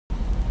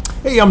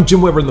Hey, I'm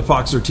Jim Weber in the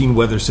Fox 13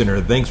 Weather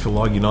Center. Thanks for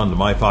logging on to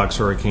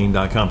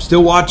MyFoxHurricane.com.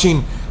 Still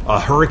watching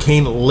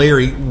Hurricane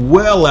Larry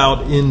well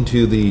out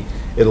into the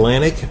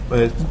Atlantic.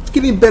 It's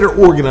getting better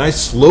organized,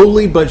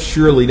 slowly but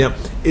surely. Now,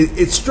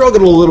 it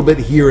struggled a little bit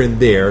here and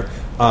there.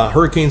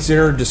 Hurricane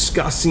Center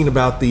discussing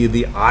about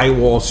the eye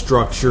wall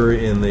structure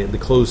in the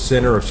closed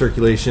center of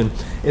circulation.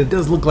 And it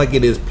does look like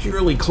it is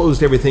purely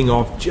closed everything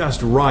off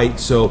just right.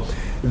 So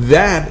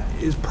that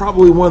is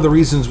probably one of the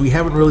reasons we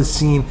haven't really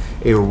seen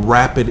a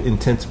rapid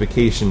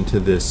intensification to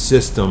this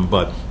system.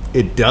 But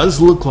it does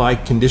look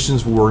like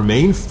conditions will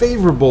remain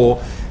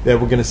favorable, that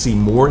we're going to see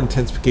more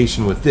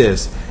intensification with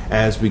this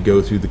as we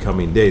go through the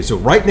coming days. So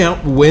right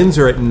now, winds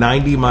are at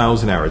 90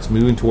 miles an hour. It's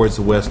moving towards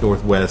the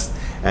west-northwest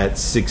at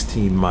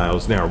 16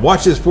 miles an hour.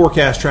 Watch this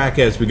forecast track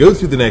as we go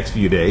through the next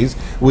few days.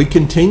 We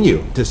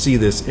continue to see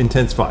this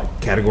intensify.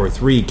 Category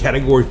 3,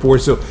 Category 4,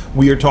 so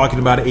we are talking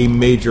about a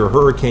major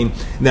hurricane.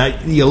 Now,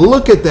 you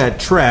look at that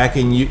track,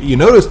 and you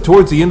notice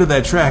towards the end of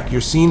that track,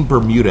 you're seeing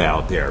Bermuda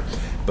out there.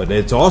 But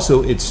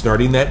it's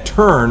starting that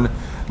turn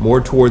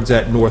more towards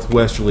that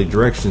northwesterly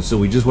direction. So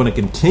we just want to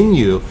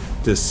continue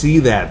to see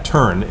that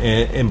turn.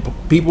 And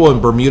people in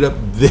Bermuda,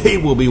 they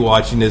will be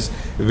watching this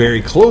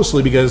very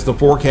closely because the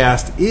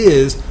forecast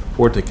is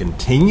for it to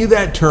continue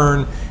that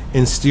turn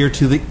and steer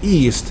to the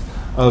east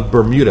of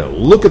Bermuda.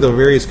 Look at the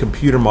various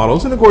computer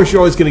models. And of course, you're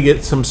always going to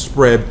get some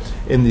spread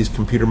in these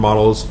computer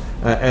models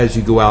as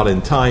you go out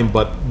in time.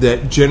 But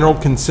that general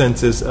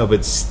consensus of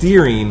it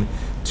steering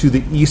to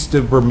the east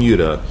of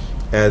Bermuda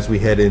as we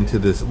head into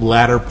this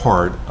latter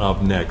part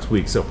of next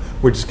week. So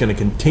we're just going to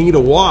continue to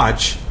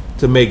watch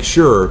to make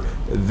sure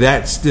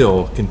that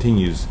still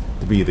continues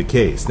to be the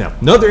case. Now,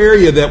 another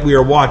area that we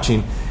are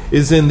watching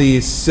is in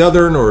the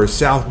southern or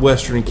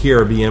southwestern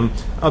Caribbean,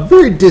 a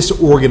very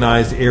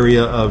disorganized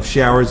area of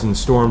showers and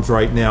storms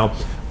right now,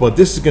 but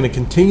this is going to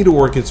continue to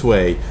work its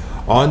way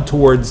on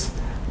towards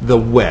the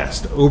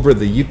west, over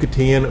the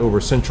Yucatan,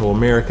 over Central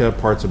America,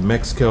 parts of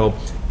Mexico,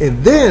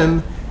 and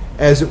then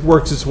as it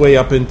works its way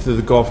up into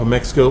the Gulf of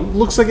Mexico,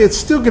 looks like it's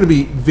still going to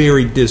be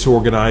very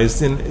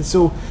disorganized. And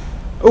so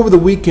over the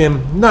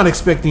weekend, not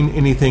expecting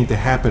anything to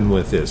happen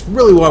with this.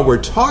 Really why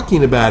we're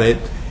talking about it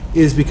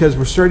is because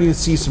we're starting to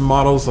see some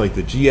models like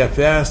the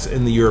GFS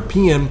and the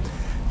European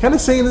kind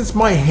of saying this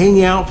might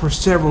hang out for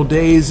several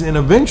days, and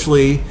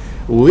eventually,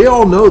 we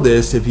all know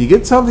this, if you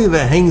get something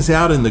that hangs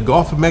out in the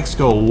Gulf of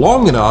Mexico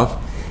long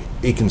enough,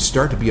 it can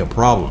start to be a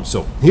problem.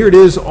 So here it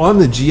is on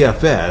the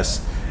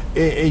GFS,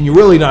 and you're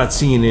really not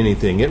seeing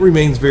anything. It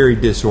remains very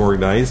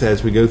disorganized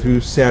as we go through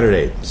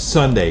Saturday,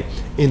 Sunday,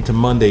 into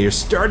Monday. You're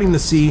starting to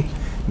see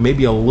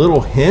maybe a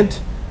little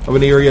hint of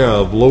an area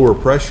of lower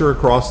pressure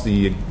across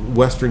the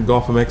western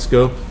Gulf of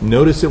Mexico.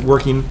 Notice it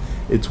working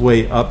its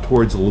way up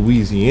towards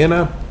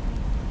Louisiana,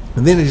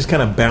 and then it just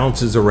kind of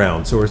bounces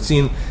around. So we're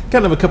seeing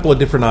kind of a couple of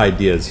different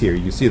ideas here.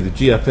 You see the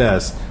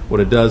GFS,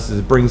 what it does is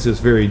it brings this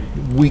very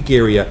weak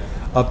area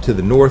up to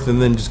the north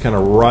and then just kind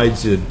of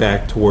rides it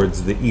back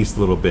towards the east a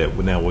little bit.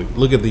 Now we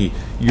look at the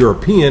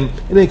European,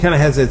 and it kind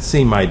of has that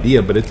same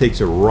idea, but it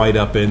takes it right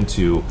up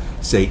into,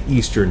 say,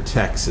 eastern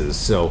Texas.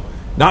 So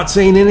not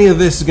saying any of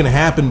this is going to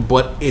happen,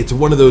 but it's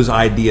one of those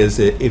ideas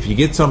that if you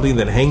get something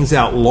that hangs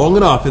out long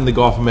enough in the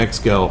Gulf of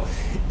Mexico,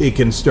 it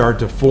can start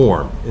to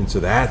form. And so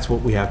that's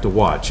what we have to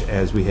watch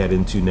as we head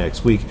into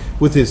next week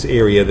with this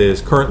area that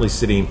is currently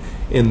sitting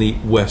in the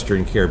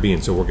western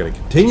Caribbean. So we're going to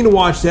continue to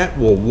watch that.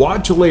 We'll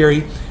watch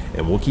Larry,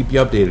 and we'll keep you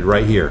updated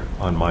right here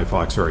on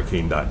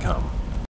MyFoxHurricane.com.